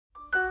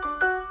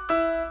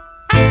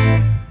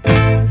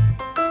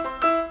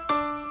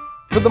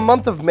For the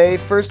month of May,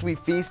 First We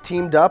Feast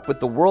teamed up with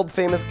the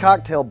world-famous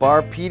cocktail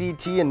bar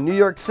PDT in New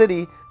York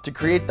City to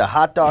create the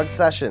Hot Dog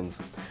Sessions.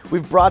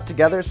 We've brought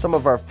together some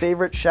of our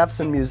favorite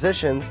chefs and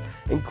musicians,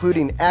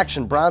 including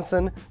Action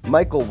Bronson,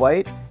 Michael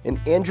White, and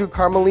Andrew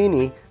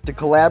Carmelini, to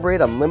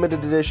collaborate on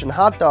limited edition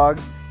hot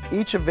dogs,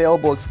 each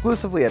available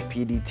exclusively at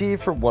PDT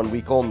for 1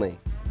 week only.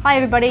 Hi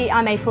everybody,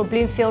 I'm April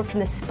Bloomfield from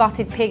the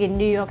Spotted Pig in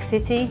New York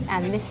City,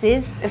 and this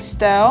is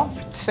Estelle,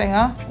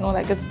 singer, and all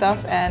that good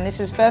stuff, and this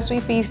is First We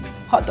Feast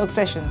Hot Dog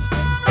Sessions.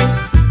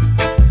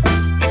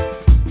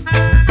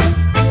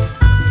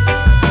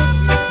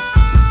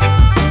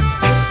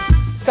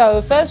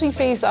 So First We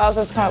Feast asked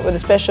us to come up with a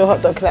special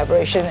hot dog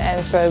collaboration,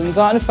 and so we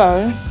got on the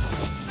phone,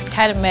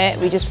 hadn't met,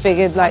 we just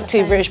figured like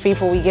two British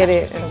people, we get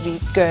it, and it'll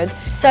be good.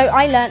 So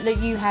I learnt that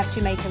you have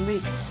Jamaican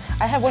roots.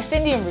 I have West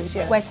Indian roots,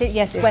 yes.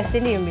 West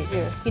Indian roots.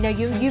 Yeah. You know,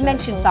 you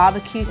mentioned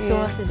barbecue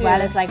sauce as well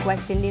as like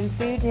West Indian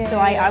food. So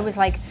I was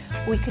like,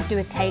 we could do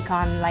a take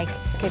on like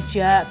a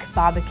jerk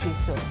barbecue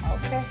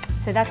sauce. Okay.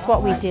 So that's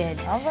what we did.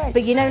 All right.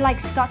 But you know, like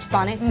Scotch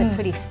bonnets are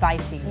pretty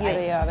spicy. Right?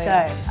 Yeah, they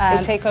are. They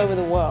they take over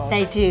the world.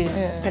 They do,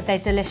 but they're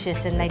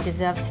delicious and they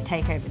deserve to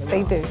take over the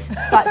world. They do.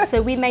 But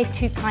so we made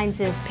two kinds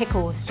of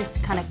pickles just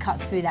to kind of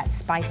cut through that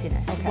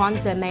spiciness. Okay.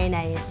 One's a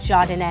mayonnaise,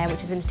 jardinere,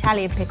 which is an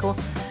Italian pickle,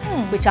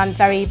 which I'm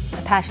very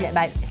passionate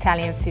about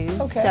Italian food.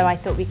 Okay. So I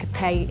thought we could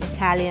play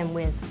Italian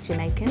with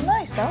Jamaican.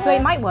 Nice, all So right.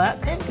 it might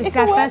work. This is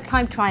our first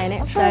time trying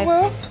it. I'm sure it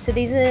will. So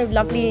these are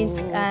lovely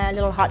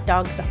little hot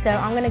dogs. So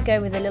I'm going to go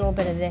with a little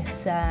bit of this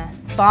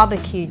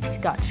barbecued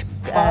Scotch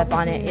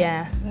bonnet.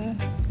 Yeah.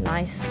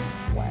 Nice.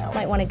 Wow.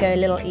 Might want to go a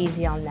little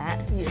easy on that.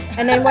 Yeah.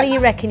 And then what do you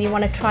reckon? You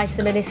want to try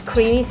some of this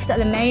creamy stuff,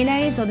 the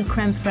mayonnaise or the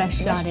creme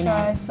fraiche jardinere?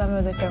 Let's try some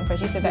of the creme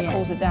fraiche. You said that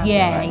cools it down.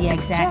 Yeah, right? yeah,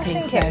 exactly.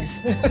 Just in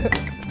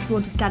case. So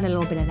we'll just add a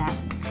little bit of that.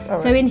 All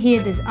So right. in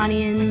here there's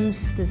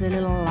onions, there's a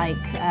little like,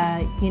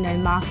 you know,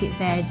 market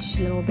veg,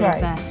 a little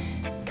bit of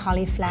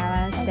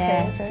cauliflowers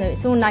there. So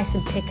it's all nice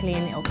and pickly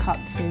and it'll cut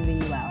through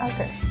really well.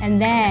 Okay.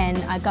 And then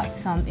I got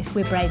some, if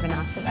we're brave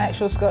enough, Some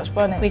actual Scotch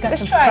bonnets. We got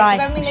let's some try fried.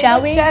 it. I mean,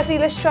 Shall we? Jazzy,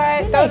 let's try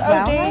it. We may Don't as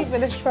well, OD, right? but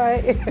let's try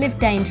it. live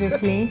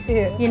dangerously.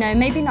 Yeah. You know,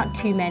 maybe not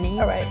too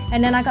many. All right.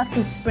 And then I got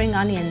some spring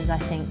onions, I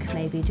think,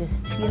 maybe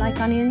just. You like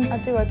onions?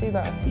 I do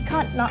that. You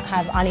can't not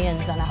have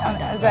onions on a hot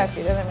dog.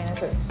 Exactly, that doesn't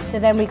make any sense. So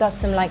then we got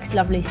some like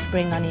lovely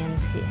spring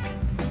onions here,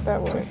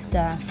 That works.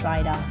 just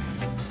fried off.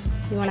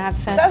 You want to have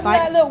first Doesn't bite?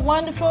 that look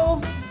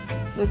wonderful?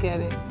 Look at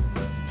it.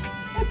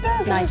 It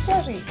does. Nice. It's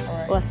fuzzy. All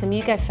right. Awesome,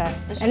 you go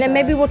first. Let's And then try.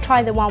 maybe we'll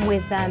try the one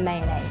with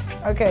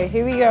mayonnaise. Okay,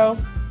 here we go.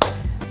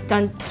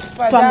 Done.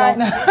 Right, Drum right.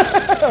 roll.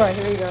 All right,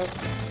 here we go.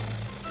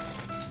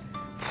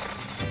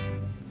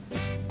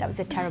 That was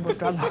a terrible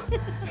drum roll.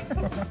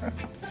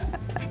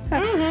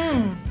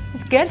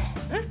 It's good?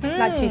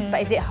 Not too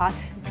spicy. Is it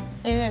hot?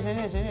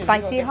 It is.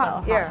 Spicy,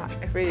 hot? Yeah, Hot.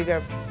 it's really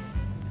good.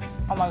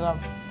 Oh my God.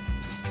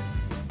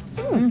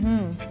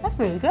 That's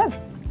really good.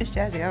 It's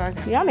jazzy, I like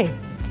it. Yummy.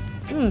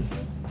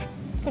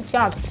 Good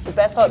job. It's the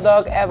best hot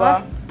dog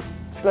ever.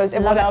 Blows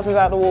everyone it. else's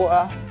out of the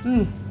water.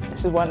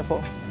 This is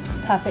wonderful.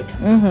 Perfect.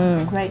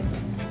 Great.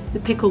 The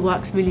pickle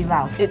works really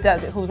well. It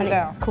does, it cools it And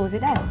down. it cools it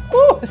down.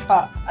 Ooh, it's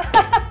hot.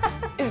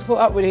 It just caught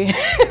up with you.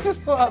 It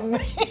just caught up with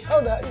me.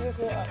 Hold up, it just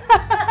caught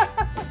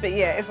up. But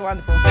yeah, it's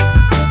wonderful.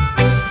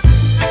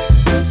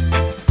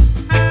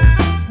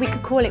 We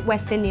could call it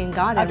West Indian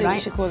garden, I think right? we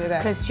should call it that.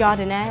 Because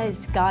jardinere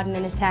is garden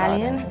in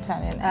Italian.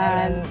 Italian.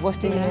 And then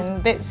West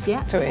Indian bits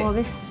Yeah, to it. well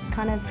this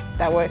kind of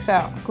That works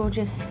out.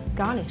 gorgeous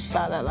garnish.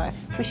 About that life.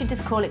 We should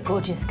just call it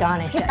gorgeous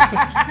garnish,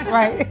 actually.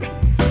 Right.